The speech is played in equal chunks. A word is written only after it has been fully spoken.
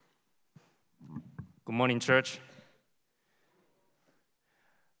Good morning, church.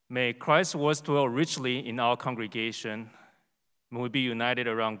 May Christ's words dwell richly in our congregation. May we be united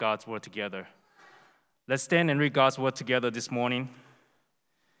around God's word together. Let's stand and read God's word together this morning.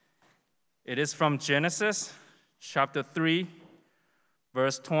 It is from Genesis chapter 3,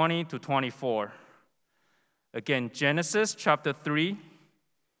 verse 20 to 24. Again, Genesis chapter 3,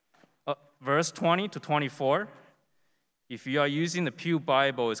 verse 20 to 24. If you are using the Pew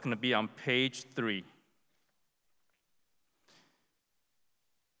Bible, it's going to be on page 3.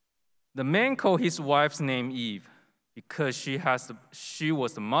 The man called his wife's name Eve because she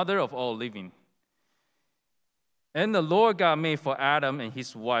was the mother of all living. And the Lord God made for Adam and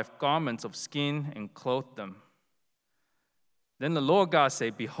his wife garments of skin and clothed them. Then the Lord God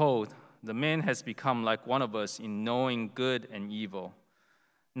said, "Behold, the man has become like one of us in knowing good and evil.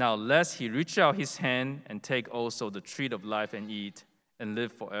 Now lest he reach out his hand and take also the tree of life and eat and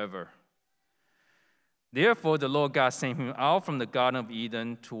live forever." Therefore the Lord God sent him out from the Garden of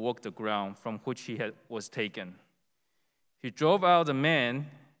Eden to walk the ground from which he was taken. He drove out the man,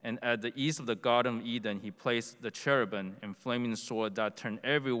 and at the east of the Garden of Eden he placed the cherubim and flaming sword that turned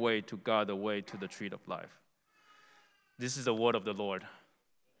every way to guard the way to the tree of life. This is the word of the Lord.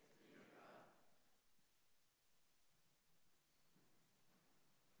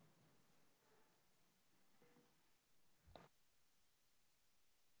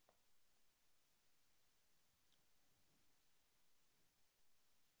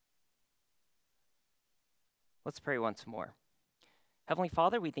 Let's pray once more. Heavenly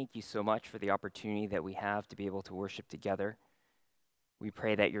Father, we thank you so much for the opportunity that we have to be able to worship together. We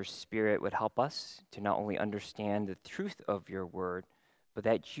pray that your Spirit would help us to not only understand the truth of your word, but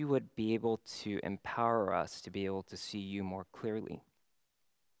that you would be able to empower us to be able to see you more clearly.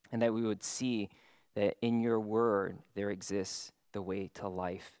 And that we would see that in your word there exists the way to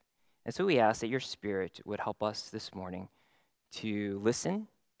life. And so we ask that your Spirit would help us this morning to listen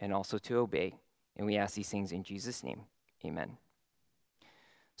and also to obey. And we ask these things in Jesus' name. Amen.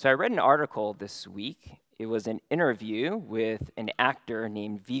 So I read an article this week. It was an interview with an actor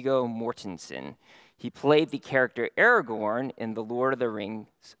named Viggo Mortensen. He played the character Aragorn in the Lord of the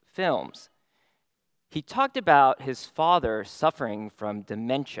Rings films. He talked about his father suffering from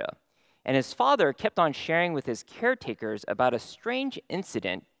dementia, and his father kept on sharing with his caretakers about a strange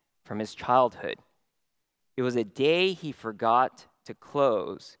incident from his childhood. It was a day he forgot to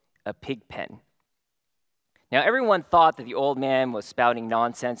close a pig pen. Now, everyone thought that the old man was spouting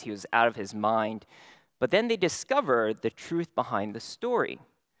nonsense, he was out of his mind, but then they discovered the truth behind the story.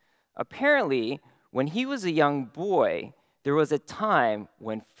 Apparently, when he was a young boy, there was a time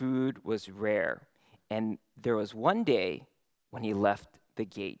when food was rare, and there was one day when he left the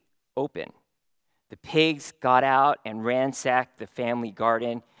gate open. The pigs got out and ransacked the family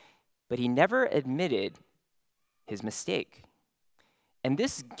garden, but he never admitted his mistake. And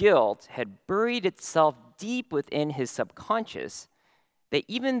this guilt had buried itself deep within his subconscious that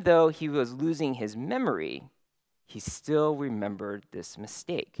even though he was losing his memory, he still remembered this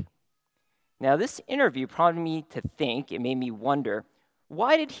mistake. Now, this interview prompted me to think, it made me wonder,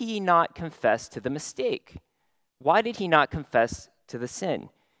 why did he not confess to the mistake? Why did he not confess to the sin?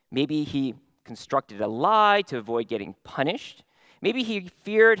 Maybe he constructed a lie to avoid getting punished. Maybe he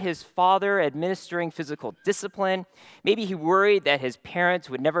feared his father administering physical discipline. Maybe he worried that his parents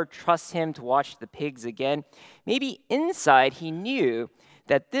would never trust him to watch the pigs again. Maybe inside he knew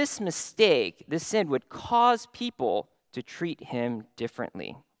that this mistake, this sin, would cause people to treat him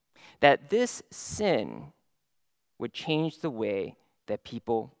differently. That this sin would change the way that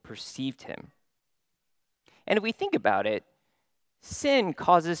people perceived him. And if we think about it, sin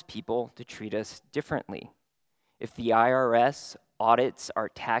causes people to treat us differently. If the IRS audits our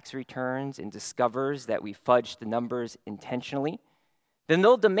tax returns and discovers that we fudged the numbers intentionally, then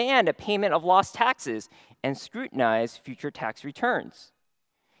they'll demand a payment of lost taxes and scrutinize future tax returns.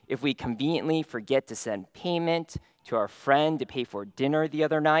 If we conveniently forget to send payment to our friend to pay for dinner the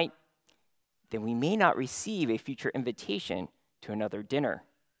other night, then we may not receive a future invitation to another dinner.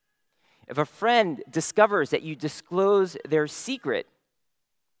 If a friend discovers that you disclose their secret,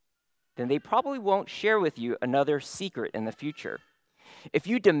 then they probably won't share with you another secret in the future. If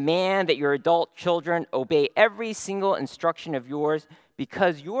you demand that your adult children obey every single instruction of yours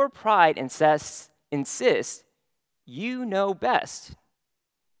because your pride insists you know best,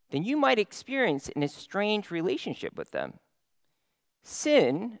 then you might experience an estranged relationship with them.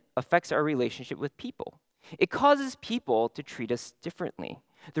 Sin affects our relationship with people. It causes people to treat us differently.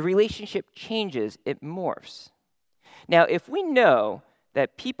 The relationship changes, it morphs. Now, if we know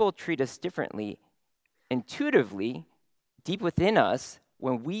that people treat us differently, intuitively, deep within us,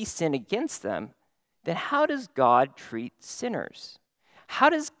 when we sin against them, then how does God treat sinners? How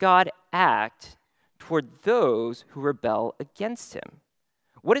does God act toward those who rebel against him?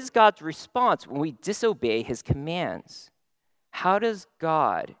 What is God's response when we disobey his commands? How does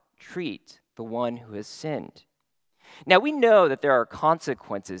God treat the one who has sinned? Now, we know that there are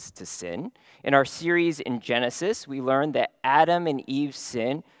consequences to sin. In our series in Genesis, we learned that Adam and Eve's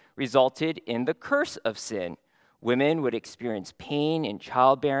sin resulted in the curse of sin. Women would experience pain in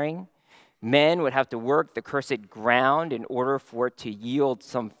childbearing. Men would have to work the cursed ground in order for it to yield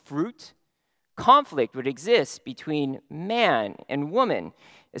some fruit. Conflict would exist between man and woman,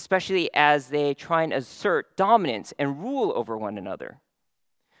 especially as they try and assert dominance and rule over one another.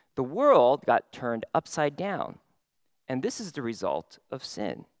 The world got turned upside down, and this is the result of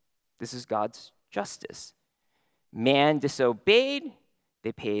sin. This is God's justice. Man disobeyed,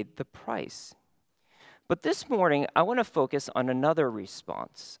 they paid the price. But this morning, I want to focus on another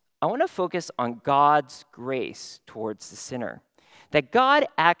response. I want to focus on God's grace towards the sinner, that God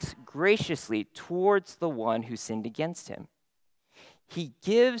acts graciously towards the one who sinned against him. He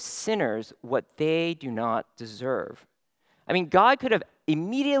gives sinners what they do not deserve. I mean, God could have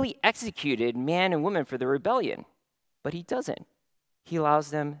immediately executed man and woman for the rebellion, but he doesn't. He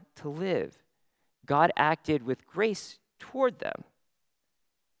allows them to live. God acted with grace toward them.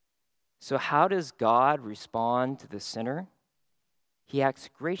 So how does God respond to the sinner? He acts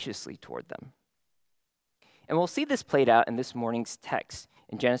graciously toward them. And we'll see this played out in this morning's text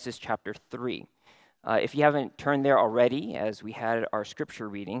in Genesis chapter 3. If you haven't turned there already, as we had our scripture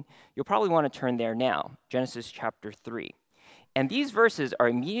reading, you'll probably want to turn there now, Genesis chapter 3. And these verses are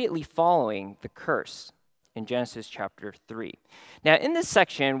immediately following the curse in Genesis chapter 3. Now, in this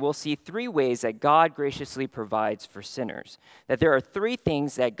section, we'll see three ways that God graciously provides for sinners, that there are three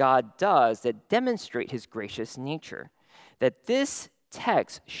things that God does that demonstrate his gracious nature, that this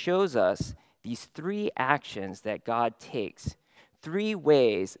text shows us these three actions that God takes, three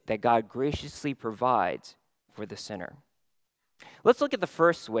ways that God graciously provides for the sinner. Let's look at the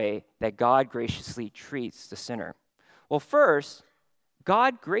first way that God graciously treats the sinner. Well, first,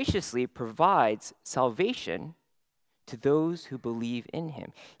 God graciously provides salvation to those who believe in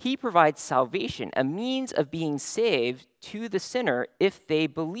him. He provides salvation, a means of being saved to the sinner if they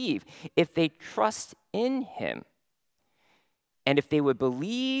believe, if they trust in him. And if they would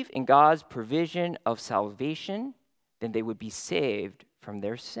believe in God's provision of salvation, then they would be saved from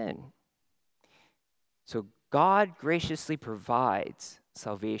their sin. So God graciously provides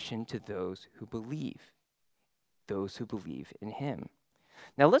salvation to those who believe in him.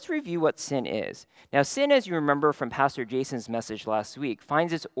 Now let's review what sin is. Now sin, as you remember from Pastor Jason's message last week,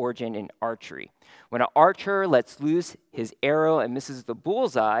 finds its origin in archery. When an archer lets loose his arrow and misses the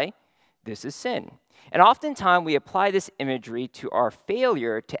bullseye, this is sin. And oftentimes we apply this imagery to our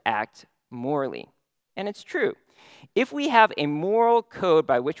failure to act morally. And it's true. If we have a moral code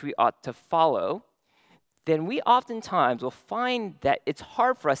by which we ought to follow, then we oftentimes will find that it's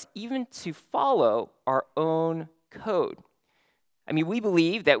hard for us even to follow our own code. I mean, we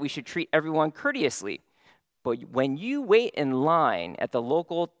believe that we should treat everyone courteously, but when you wait in line at the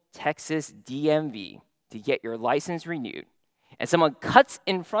local Texas DMV to get your license renewed, and someone cuts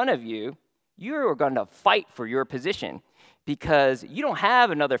in front of you, you're going to fight for your position because you don't have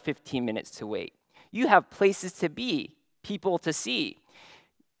another 15 minutes to wait. You have places to be, people to see.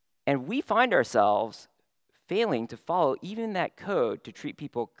 And we find ourselves failing to follow even that code to treat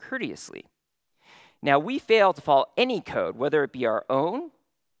people courteously. Now, we fail to follow any code, whether it be our own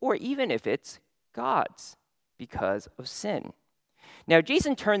or even if it's God's, because of sin. Now,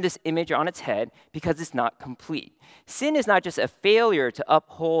 Jason turned this image on its head because it's not complete. Sin is not just a failure to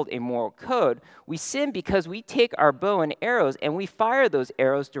uphold a moral code. We sin because we take our bow and arrows and we fire those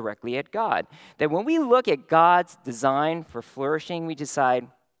arrows directly at God. That when we look at God's design for flourishing, we decide,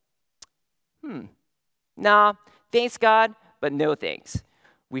 nah, thanks God, but no thanks.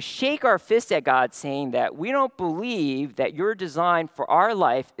 We shake our fist at God saying that we don't believe that your design for our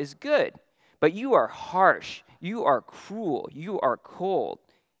life is good, but you are harsh, you are cruel, you are cold,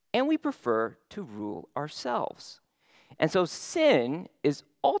 and we prefer to rule ourselves. And so sin is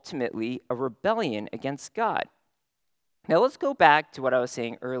ultimately a rebellion against God. Now let's go back to what I was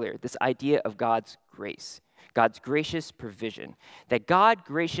saying earlier, this idea of God's grace, God's gracious provision, that God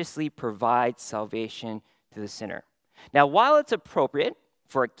graciously provides salvation to the sinner. Now, while it's appropriate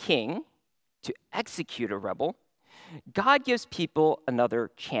for a king to execute a rebel, God gives people another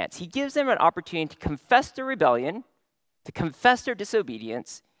chance. He gives them an opportunity to confess their rebellion, to confess their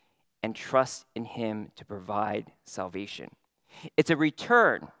disobedience, and trust in him to provide salvation. It's a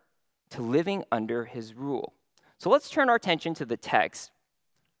return to living under his rule. So let's turn our attention to the text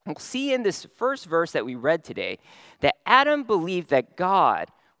We'll see in this first verse that we read today that Adam believed that God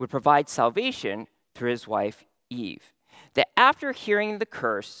would provide salvation through his wife Eve. That after hearing the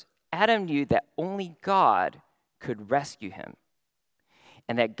curse, Adam knew that only God could rescue him,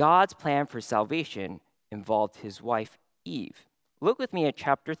 and that God's plan for salvation involved his wife Eve. Look with me at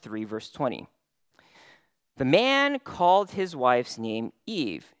chapter 3, verse 20. The man called his wife's name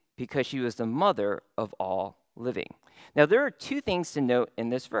Eve because she was the mother of all living. Now, there are two things to note in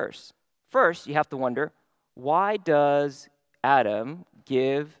this verse. First, you have to wonder, why does Adam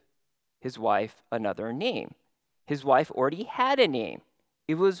give his wife another name? His wife already had a name.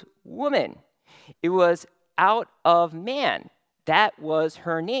 It was woman. It was out of man. That was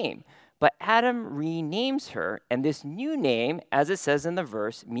her name. But Adam renames her, and this new name, as it says in the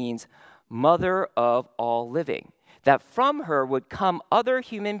verse, means mother of all living. That from her would come other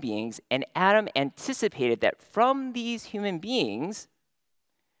human beings, and Adam anticipated that from these human beings,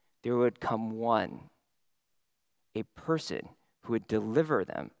 there would come one, a person who would deliver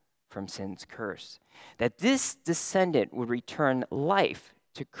them from sin's curse. That this descendant would return life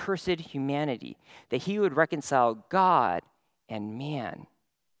to cursed humanity, that he would reconcile God and man.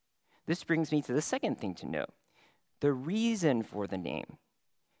 This brings me to the second thing to note, the reason for the name.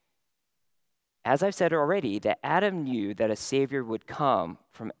 As I've said already, that Adam knew that a Savior would come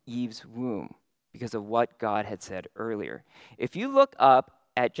from Eve's womb because of what God had said earlier. If you look up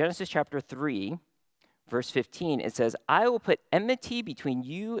at Genesis chapter 3, verse 15, it says, I will put enmity between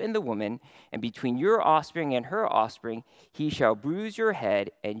you and the woman, and between your offspring and her offspring. He shall bruise your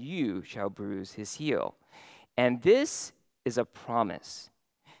head, and you shall bruise his heel. And this is a promise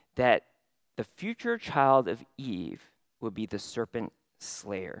that the future child of Eve will be the serpent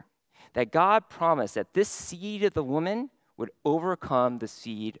slayer. That God promised that this seed of the woman would overcome the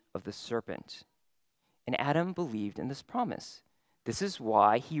seed of the serpent. And Adam believed in this promise. This is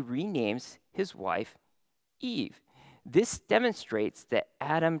why he renames his wife Eve. This demonstrates that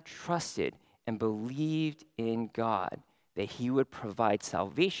Adam trusted and believed in God, that he would provide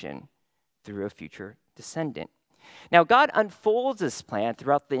salvation through a future descendant. Now, God unfolds this plan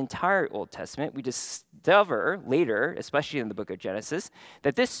throughout the entire Old Testament. We discover later, especially in the book of Genesis,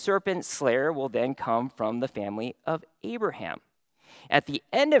 that this serpent slayer will then come from the family of Abraham. At the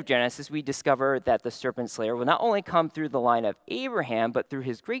end of Genesis, we discover that the serpent slayer will not only come through the line of Abraham, but through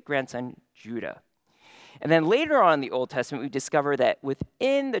his great-grandson, Judah. And then later on in the Old Testament, we discover that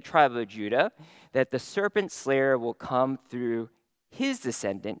within the tribe of Judah, that the serpent slayer will come through his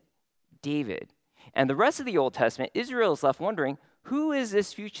descendant, David. And the rest of the Old Testament, Israel is left wondering, who is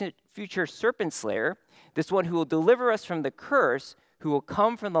this future serpent slayer, this one who will deliver us from the curse, who will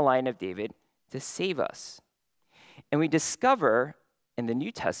come from the line of David to save us? And we discover in the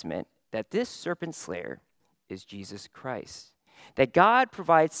New Testament that this serpent slayer is Jesus Christ. That God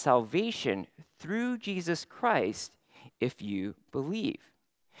provides salvation through Jesus Christ if you believe.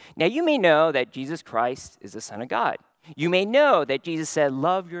 Now, you may know that Jesus Christ is the Son of God. You may know that Jesus said,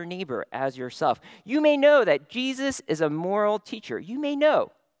 love your neighbor as yourself. You may know that Jesus is a moral teacher. You may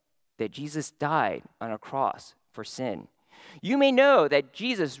know that Jesus died on a cross for sin. You may know that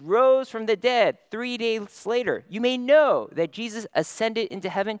Jesus rose from the dead 3 days later. You may know that Jesus ascended into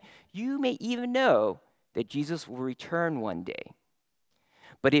heaven. You may even know that Jesus will return one day.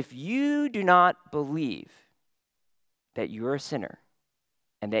 But if you do not believe that you're a sinner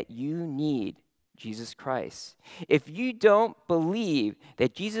and that you need Jesus Christ, if you don't believe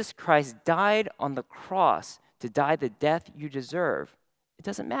that Jesus Christ died on the cross to die the death you deserve, it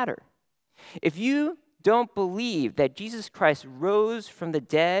doesn't matter. If you don't believe that Jesus Christ rose from the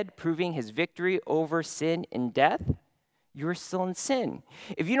dead, proving his victory over sin and death, you're still in sin.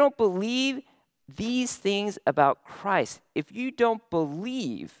 If you don't believe these things about Christ, if you don't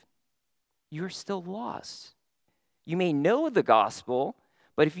believe, you're still lost. You may know the gospel,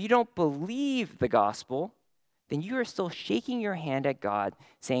 but if you don't believe the gospel, then you are still shaking your hand at God,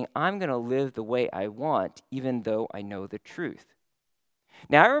 saying, I'm going to live the way I want, even though I know the truth.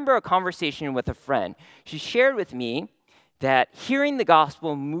 Now, I remember a conversation with a friend. She shared with me that hearing the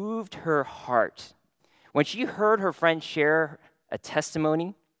gospel moved her heart. When she heard her friend share a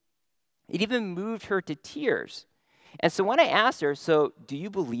testimony, it even moved her to tears. And so when I asked her, so do you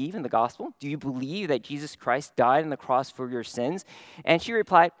believe in the gospel? Do you believe that Jesus Christ died on the cross for your sins? And she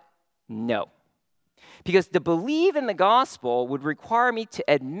replied, no. Because to believe in the gospel would require me to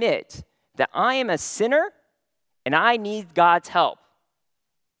admit that I am a sinner and I need God's help.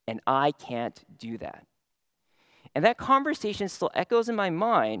 And I can't do that. And that conversation still echoes in my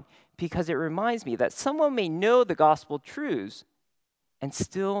mind because it reminds me that someone may know the gospel truths and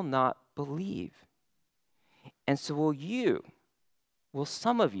still not believe. And so will you will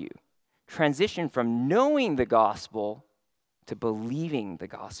some of you transition from knowing the gospel to believing the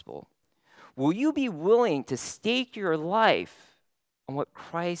gospel? Will you be willing to stake your life on what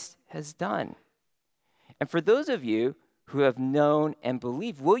Christ has done? And for those of you who have known and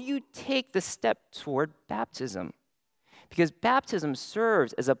believed, will you take the step toward baptism? Because baptism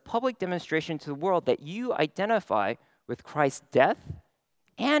serves as a public demonstration to the world that you identify with Christ's death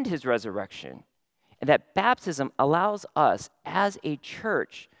and his resurrection, and that baptism allows us as a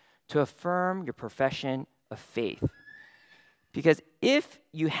church to affirm your profession of faith. Because if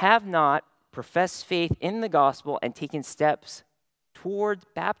you have not professed faith in the gospel and taken steps towards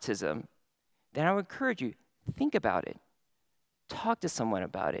baptism, then I would encourage you, think about it. Talk to someone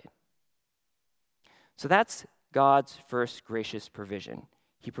about it. So that's God's first gracious provision.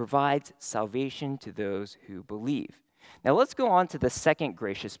 He provides salvation to those who believe. Now let's go on to the second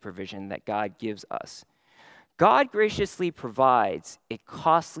gracious provision that God gives us. God graciously provides a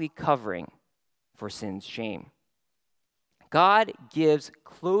costly covering for sin's shame. God gives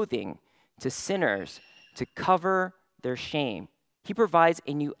clothing to sinners to cover their shame. He provides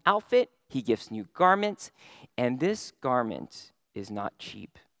a new outfit, he gives new garments, and this garment is not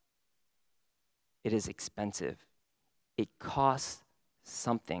cheap. It is expensive. It costs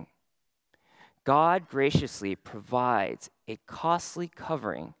something. God graciously provides a costly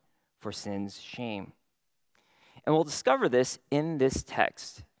covering for sin's shame. And we'll discover this in this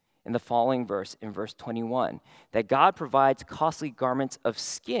text, in the following verse, in verse 21, that God provides costly garments of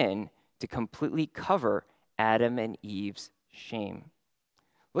skin to completely cover Adam and Eve's shame.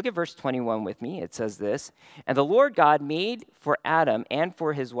 Look at verse 21 with me. It says this, "And the Lord God made for Adam and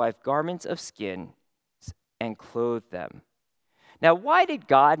for his wife garments of skin and clothed them." Now, why did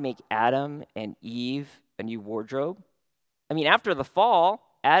God make Adam and Eve a new wardrobe? I mean, after the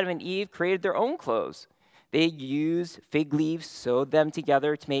fall, Adam and Eve created their own clothes. They used fig leaves, sewed them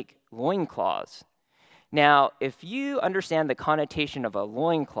together to make loincloths. Now, if you understand the connotation of a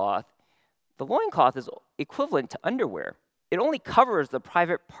loincloth, the loincloth is equivalent to underwear. It only covers the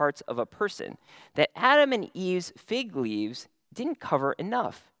private parts of a person. That Adam and Eve's fig leaves didn't cover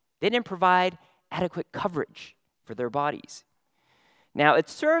enough. They didn't provide adequate coverage for their bodies. Now, it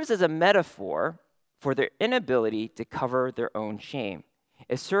serves as a metaphor for their inability to cover their own shame.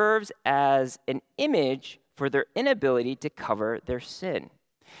 It serves as an image for their inability to cover their sin.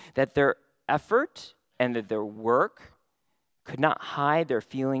 That their effort and that their work could not hide their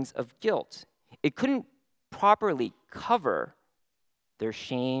feelings of guilt. It couldn't properly cover their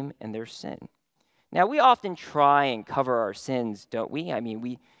shame and their sin. Now, we often try and cover our sins, don't we? I mean,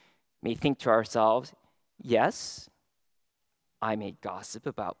 we may think to ourselves, yes, I may gossip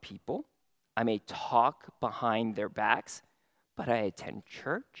about people. I may talk behind their backs, but I attend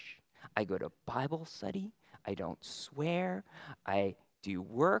church. I go to Bible study. I don't swear. I do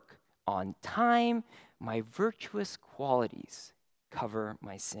work on time. My virtuous qualities cover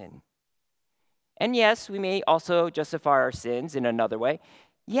my sin. And yes, we may also justify our sins in another way.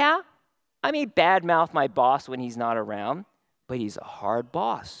 Yeah, I may badmouth my boss when he's not around, but he's a hard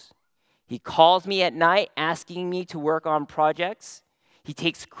boss. He calls me at night asking me to work on projects. He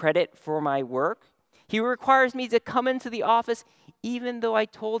takes credit for my work. He requires me to come into the office even though I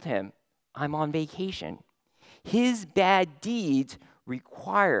told him I'm on vacation. His bad deeds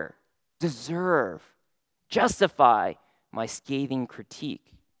require, deserve, justify my scathing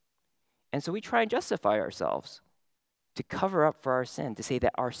critique. And so we try and justify ourselves to cover up for our sin, to say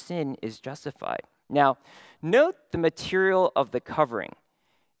that our sin is justified. Now, note the material of the covering.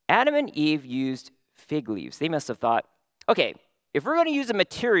 Adam and Eve used fig leaves. They must have thought, okay, if we're going to use a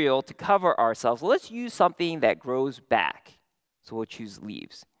material to cover ourselves, let's use something that grows back. So we'll choose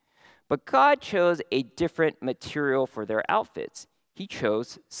leaves. But God chose a different material for their outfits. He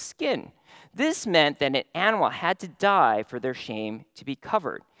chose skin. This meant that an animal had to die for their shame to be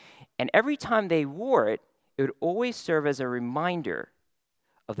covered. And every time they wore it, it would always serve as a reminder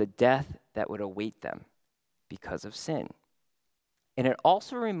of the death that would await them because of sin. And it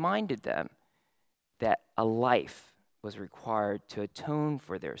also reminded them that a life was required to atone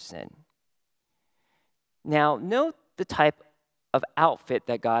for their sin. Now, note the type of outfit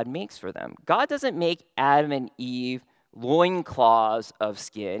that God makes for them. God doesn't make Adam and Eve loincloths of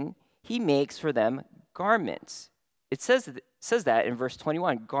skin. He makes for them garments. It says that in verse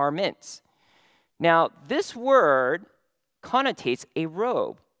 21, garments. Now, this word connotates a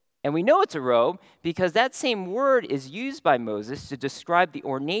robe. And we know it's a robe because that same word is used by Moses to describe the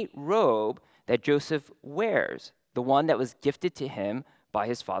ornate robe that Joseph wears, the one that was gifted to him by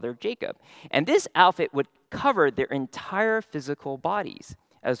his father Jacob. And this outfit would cover their entire physical bodies,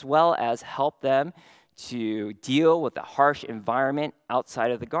 as well as help them to deal with the harsh environment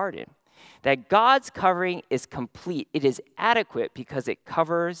outside of the garden. That God's covering is complete, it is adequate because it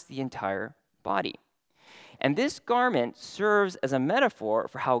covers the entire body. And this garment serves as a metaphor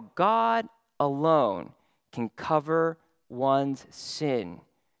for how God alone can cover one's sin,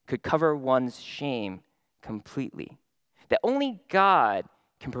 could cover one's shame completely. That only God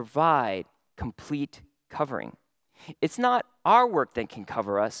can provide complete covering. It's not our work that can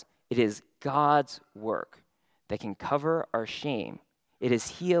cover us, it is God's work that can cover our shame. It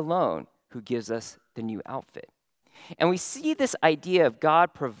is He alone who gives us the new outfit. And we see this idea of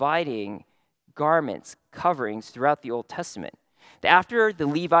God providing garments, coverings throughout the Old Testament. That after the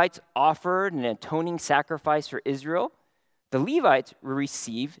Levites offered an atoning sacrifice for Israel, the Levites would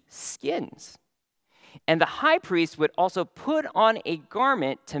receive skins. And the high priest would also put on a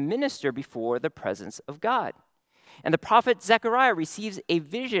garment to minister before the presence of God. And the prophet Zechariah receives a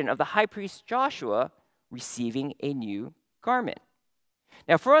vision of the high priest Joshua receiving a new garment.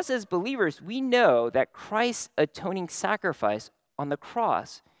 Now, for us as believers, we know that Christ's atoning sacrifice on the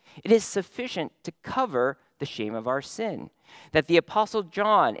cross, it is sufficient to cover the shame of our sin. That the Apostle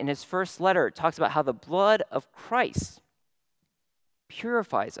John, in his first letter, talks about how the blood of Christ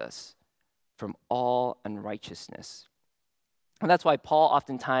purifies us from all unrighteousness. And that's why Paul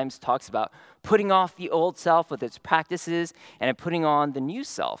oftentimes talks about putting off the old self with its practices and putting on the new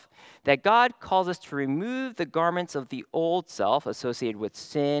self. That God calls us to remove the garments of the old self associated with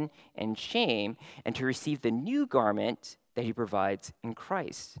sin and shame and to receive the new garment that He provides in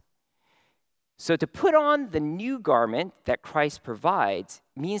Christ. So to put on the new garment that Christ provides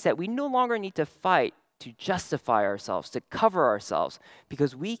means that we no longer need to fight to justify ourselves, to cover ourselves,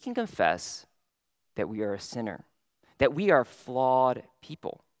 because we can confess that we are a sinner, that we are flawed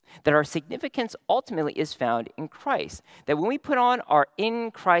people, that our significance ultimately is found in Christ, that when we put on our in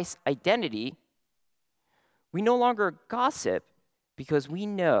Christ identity, we no longer gossip because we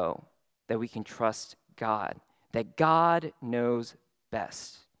know that we can trust God, that God knows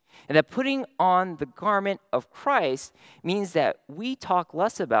best. And that putting on the garment of Christ means that we talk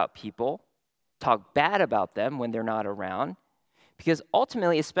less about people, talk bad about them when they're not around, because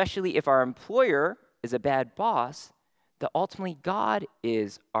ultimately, especially if our employer is a bad boss, that ultimately God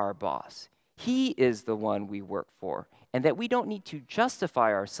is our boss. He is the one we work for, and that we don't need to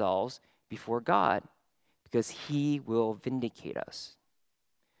justify ourselves before God because He will vindicate us.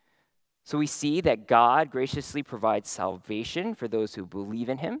 So we see that God graciously provides salvation for those who believe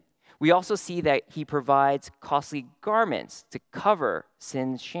in Him. We also see that He provides costly garments to cover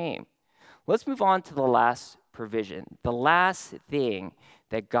sin's shame. Let's move on to the last provision, the last thing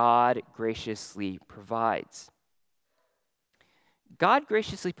that God graciously provides. God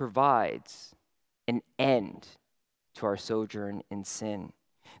graciously provides an end to our sojourn in sin,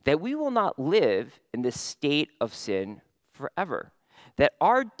 that we will not live in this state of sin forever, that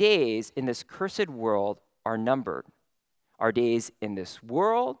our days in this cursed world are numbered. Our days in this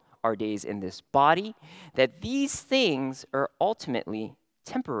world, our days in this body, that these things are ultimately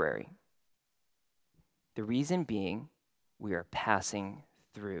temporary. The reason being, we are passing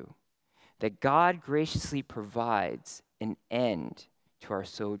through. That God graciously provides an end to our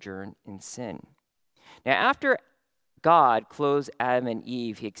sojourn in sin. Now, after God clothes Adam and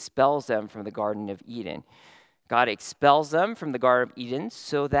Eve, He expels them from the Garden of Eden. God expels them from the Garden of Eden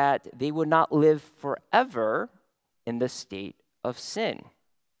so that they would not live forever in the state of sin.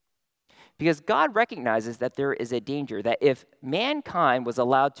 Because God recognizes that there is a danger, that if mankind was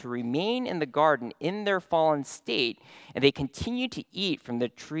allowed to remain in the garden in their fallen state, and they continued to eat from the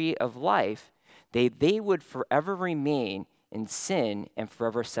tree of life, they would forever remain in sin and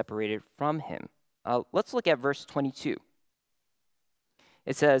forever separated from Him. Let's look at verse 22.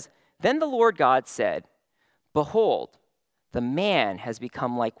 It says, "Then the Lord God said, 'Behold, the man has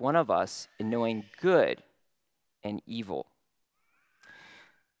become like one of us in knowing good and evil.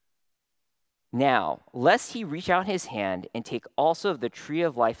 Now, lest he reach out his hand and take also of the tree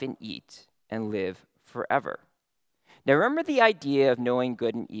of life and eat and live forever.'" Now remember the idea of knowing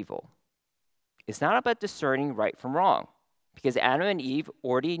good and evil. It's not about discerning right from wrong, because Adam and Eve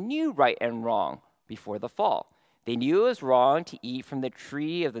already knew right and wrong before the fall. They knew it was wrong to eat from the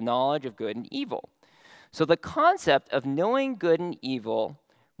tree of the knowledge of good and evil. So the concept of knowing good and evil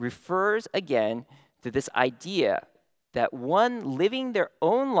refers again to this idea that one living their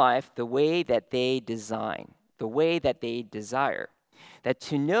own life the way that they design, the way that they desire. That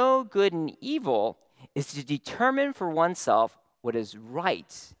to know good and evil is to determine for oneself what is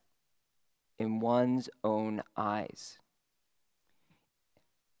right in one's own eyes.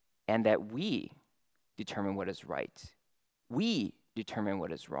 And that we determine what is right. We determine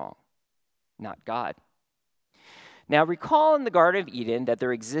what is wrong, not God. Now, recall in the Garden of Eden that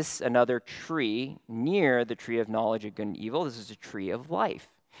there exists another tree near the tree of knowledge of good and evil. This is a tree of life.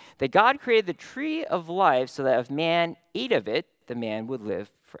 That God created the tree of life so that if man ate of it, the man would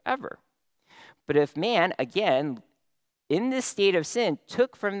live forever. But if man, again, in this state of sin,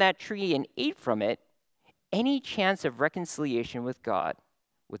 took from that tree and ate from it, any chance of reconciliation with God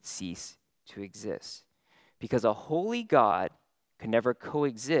would cease to exist. Because a holy God could never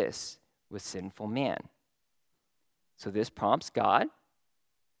coexist with sinful man. So this prompts God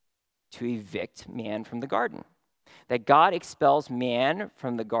to evict man from the garden. That God expels man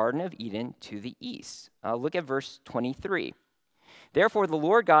from the Garden of Eden to the east. Look at verse 23. Therefore, the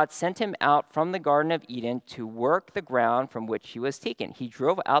Lord God sent him out from the Garden of Eden to work the ground from which he was taken. He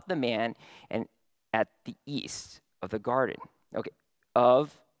drove out the man and at the east of the garden. And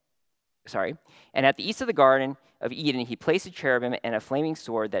at the east of the Garden of Eden, he placed a cherubim and a flaming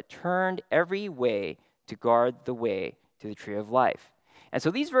sword that turned every way to guard the way to the tree of life. And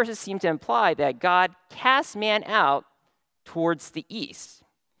so these verses seem to imply that God cast man out towards the east.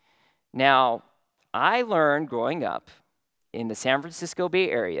 Now, I learned growing up in the San Francisco Bay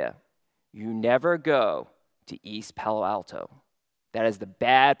Area, you never go to East Palo Alto. That is the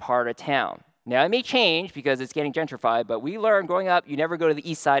bad part of town. Now, it may change because it's getting gentrified, but we learned growing up, you never go to the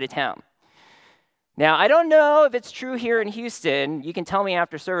east side of town. Now, I don't know if it's true here in Houston. You can tell me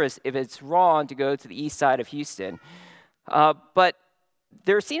after service if it's wrong to go to the east side of Houston. But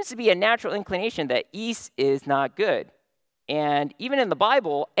there seems to be a natural inclination that east is not good. And even in the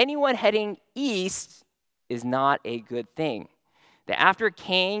Bible, anyone heading east is not a good thing. That after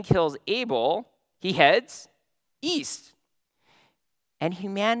Cain kills Abel, he heads east. And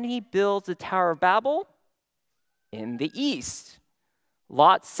humanity builds the Tower of Babel in the east.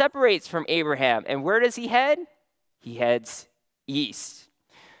 Lot separates from Abraham, and where does he head? He heads east.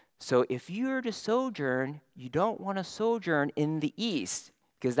 So if you're to sojourn, you don't want to sojourn in the east,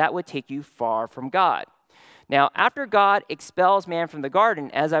 because that would take you far from God. Now, after God expels man from the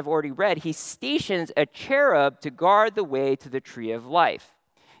garden, as I've already read, he stations a cherub to guard the way to the tree of life.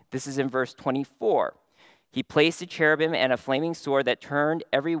 This is in verse 24. He placed a cherubim and a flaming sword that turned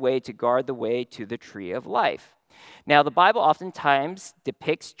every way to guard the way to the tree of life. Now, the Bible oftentimes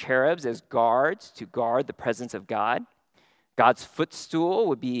depicts cherubs as guards to guard the presence of God. God's footstool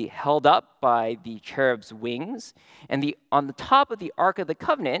would be held up by the cherub's wings, and on the top of the Ark of the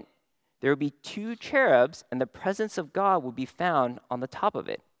Covenant, there would be two cherubs, and the presence of God would be found on the top of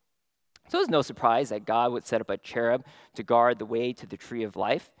it. So it's no surprise that God would set up a cherub to guard the way to the tree of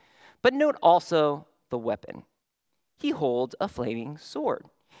life. But note also the weapon. He holds a flaming sword.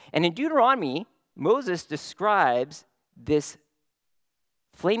 And in Deuteronomy, Moses describes this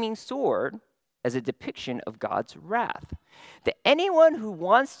flaming sword as a depiction of God's wrath. That anyone who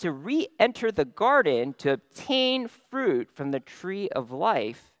wants to re-enter the garden to obtain fruit from the tree of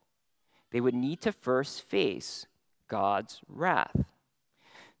life, they would need to first face God's wrath.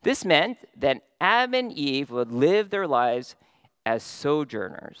 This meant that Adam and Eve would live their lives as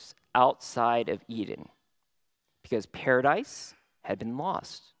sojourners outside of Eden because paradise had been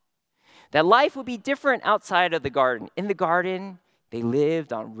lost. That life would be different outside of the garden. In the garden, they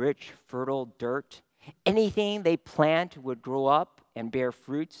lived on rich, fertile dirt. Anything they plant would grow up and bear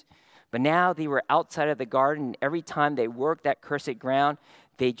fruit. But now they were outside of the garden, and every time they worked that cursed ground,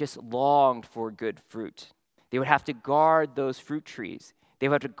 they just longed for good fruit. They would have to guard those fruit trees. They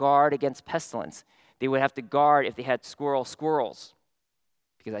would have to guard against pestilence. They would have to guard if they had squirrels,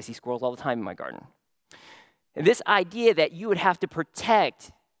 because I see squirrels all the time in my garden. And this idea that you would have to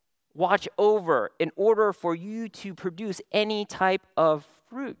protect, watch over, in order for you to produce any type of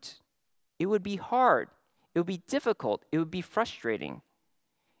fruit, it would be hard. It would be difficult. It would be frustrating.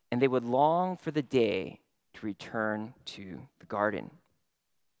 And they would long for the day to return to the garden.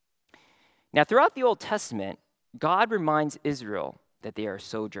 Now, throughout the Old Testament, God reminds Israel that they are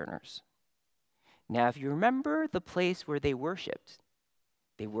sojourners. Now, if you remember the place where they worshiped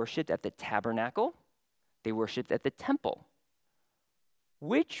at the tabernacle, they worshiped at the temple.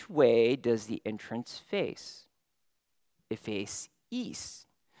 Which way does the entrance face? It faced east.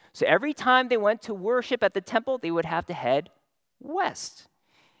 So every time they went to worship at the temple, they would have to head west,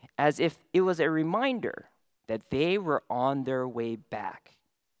 as if it was a reminder that they were on their way back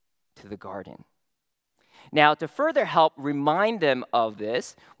to the garden. Now, to further help remind them of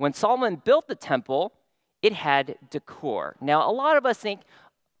this, when Solomon built the temple, it had decor. Now, a lot of us think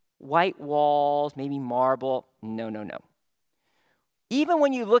white walls, maybe marble. No. Even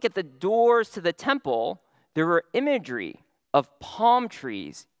when you look at the doors to the temple, there were imagery of palm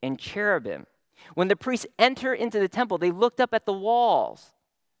trees and cherubim. When the priests entered into the temple, they looked up at the walls,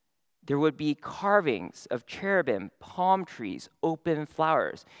 There would be carvings of cherubim, palm trees, open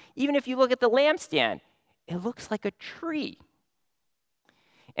flowers. Even if you look at the lampstand, it looks like a tree.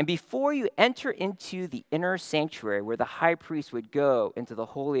 And before you enter into the inner sanctuary where the high priest would go into the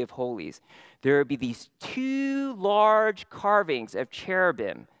Holy of Holies, there would be these two large carvings of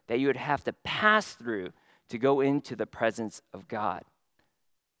cherubim that you would have to pass through to go into the presence of God.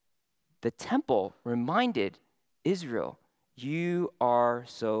 The temple reminded Israel, you are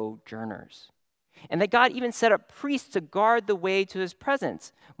sojourners. And that God even set up priests to guard the way to his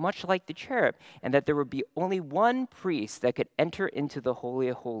presence, much like the cherub, and that there would be only one priest that could enter into the Holy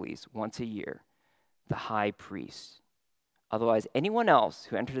of Holies once a year, the high priest. Otherwise, anyone else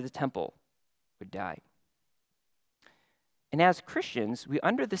who entered the temple would die. And as Christians, we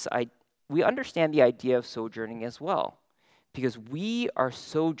understand the idea of sojourning as well, because we are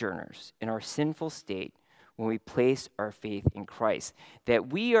sojourners in our sinful state when we place our faith in Christ, that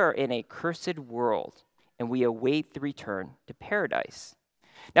we are in a cursed world and we await the return to paradise.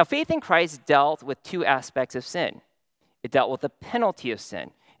 Now, faith in Christ dealt with two aspects of sin. It dealt with the penalty of sin.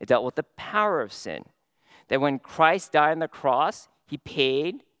 It dealt with the power of sin. That when Christ died on the cross, he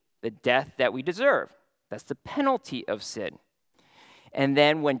paid the death that we deserve. That's the penalty of sin. And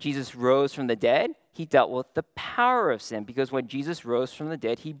then when Jesus rose from the dead, he dealt with the power of sin, because when Jesus rose from the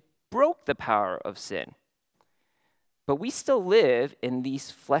dead, he broke the power of sin. But we still live in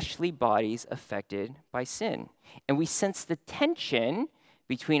these fleshly bodies affected by sin. And we sense the tension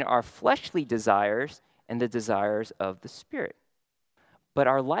between our fleshly desires and the desires of the Spirit. But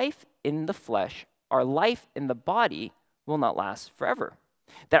our life in the flesh, our life in the body, will not last forever.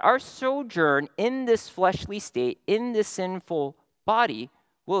 That our sojourn in this fleshly state, in this sinful body,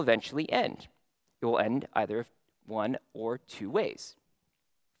 will eventually end. It will end either one or two ways.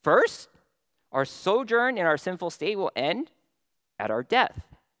 First, our sojourn in our sinful state will end at our death.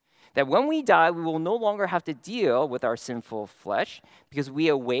 That when we die, we will no longer have to deal with our sinful flesh because we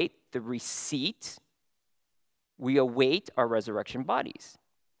await the receipt, we await our resurrection bodies.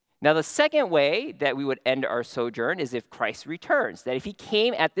 Now, the second way that we would end our sojourn is if Christ returns. That if he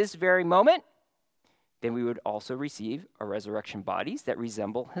came at this very moment, then we would also receive our resurrection bodies that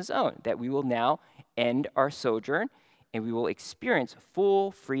resemble his own. That we will now end our sojourn and we will experience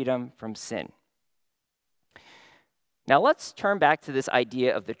full freedom from sin. Now let's turn back to this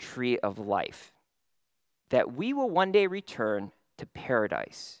idea of the tree of life, that we will one day return to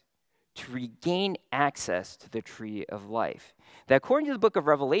paradise to regain access to the tree of life. That according to the book of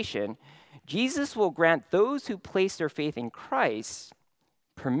Revelation, Jesus will grant those who place their faith in Christ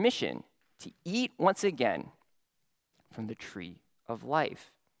permission to eat once again from the tree of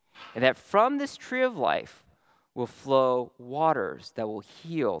life. And that from this tree of life will flow waters that will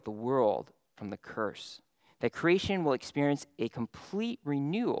heal the world from the curse. That creation will experience a complete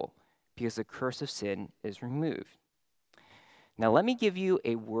renewal because the curse of sin is removed. Now, let me give you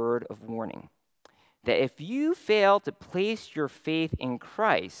a word of warning. That if you fail to place your faith in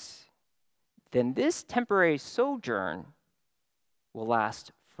Christ, then this temporary sojourn will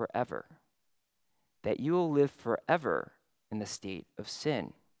last forever. That you will live forever in the state of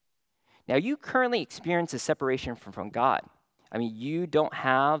sin. Now, you currently experience a separation from God. I mean, you don't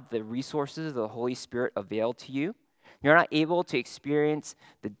have the resources of the Holy Spirit availed to you. You're not able to experience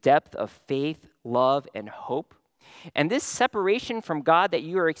the depth of faith, love, and hope. And this separation from God that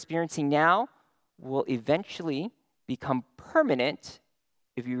you are experiencing now will eventually become permanent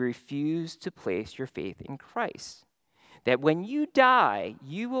if you refuse to place your faith in Christ. That when you die,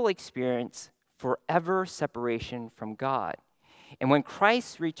 you will experience forever separation from God. And when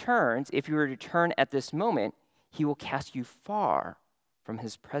Christ returns, if you were to return at this moment, he will cast you far from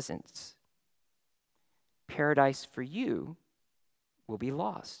his presence. Paradise for you will be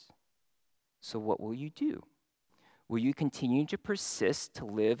lost. So what will you do? Will you continue to persist to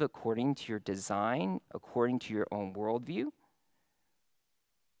live according to your design, according to your own worldview?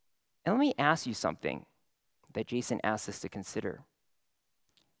 And let me ask you something that Jason asked us to consider.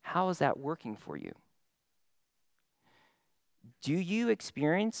 How is that working for you? Do you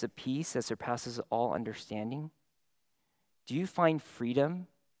experience a peace that surpasses all understanding? Do you find freedom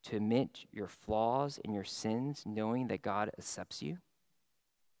to admit your flaws and your sins, knowing that God accepts you?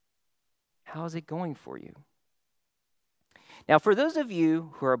 How is it going for you? Now, for those of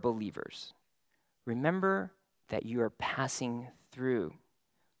you who are believers, remember that you are passing through.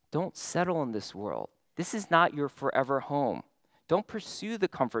 Don't settle in this world. This is not your forever home. Don't pursue the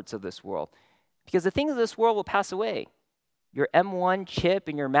comforts of this world, because the things of this world will pass away. Your M1 chip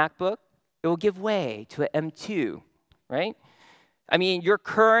in your MacBook, it will give way to an M2, right? I mean, your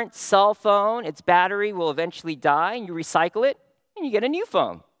current cell phone, its battery will eventually die, and you recycle it, and you get a new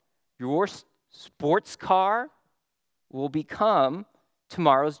phone. Your sports car will become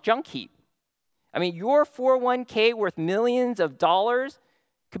tomorrow's junk heap. I mean, your 401k worth millions of dollars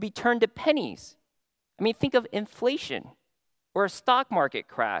could be turned to pennies. I mean, think of inflation or a stock market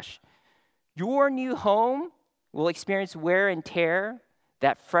crash. Your new home will experience wear and tear.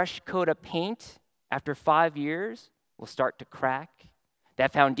 That fresh coat of paint after 5 years will start to crack.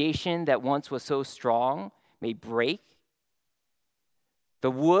 That foundation that once was so strong may break. The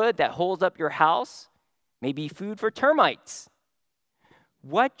wood that holds up your house may be food for termites.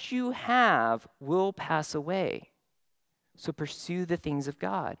 What you have will pass away. So pursue the things of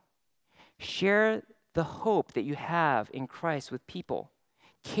God. Share the hope that you have in Christ with people.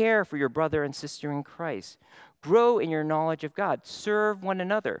 Care for your brother and sister in Christ. Grow in your knowledge of God. Serve one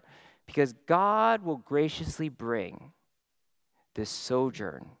another, because God will graciously bring this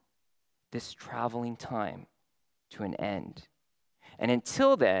sojourn, this traveling time, to an end. And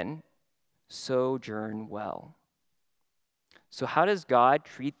until then, sojourn well. So how does God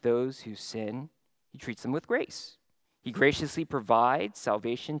treat those who sin? He treats them with grace. He graciously provides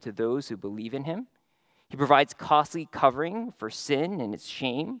salvation to those who believe in him. He provides costly covering for sin and its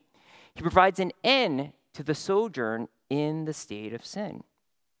shame. He provides an end to the sojourn in the state of sin.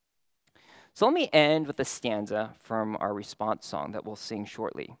 So let me end with a stanza from our response song that we'll sing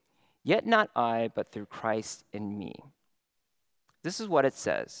shortly. Yet not I, but through Christ in me. This is what it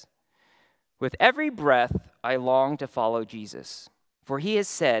says. With every breath, I long to follow Jesus, for he has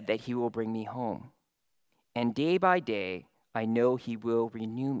said that he will bring me home. And day by day, I know he will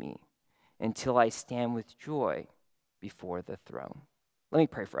renew me until I stand with joy before the throne. Let me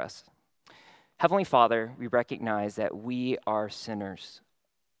pray for us. Heavenly Father, we recognize that we are sinners.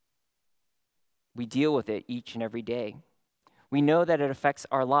 We deal with it each and every day. We know that it affects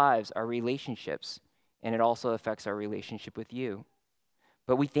our lives, our relationships, and it also affects our relationship with you.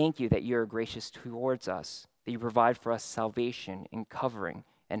 But we thank you that you are gracious towards us, that you provide for us salvation and covering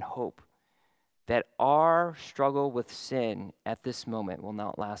and hope, that our struggle with sin at this moment will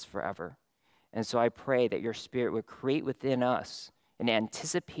not last forever. And so I pray that your Spirit would create within us an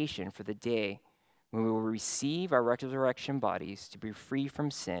anticipation for the day when we will receive our resurrection bodies to be free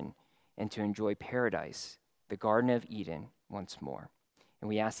from sin and to enjoy paradise, the Garden of Eden, once more. And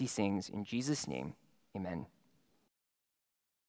we ask these things in Jesus' name, amen.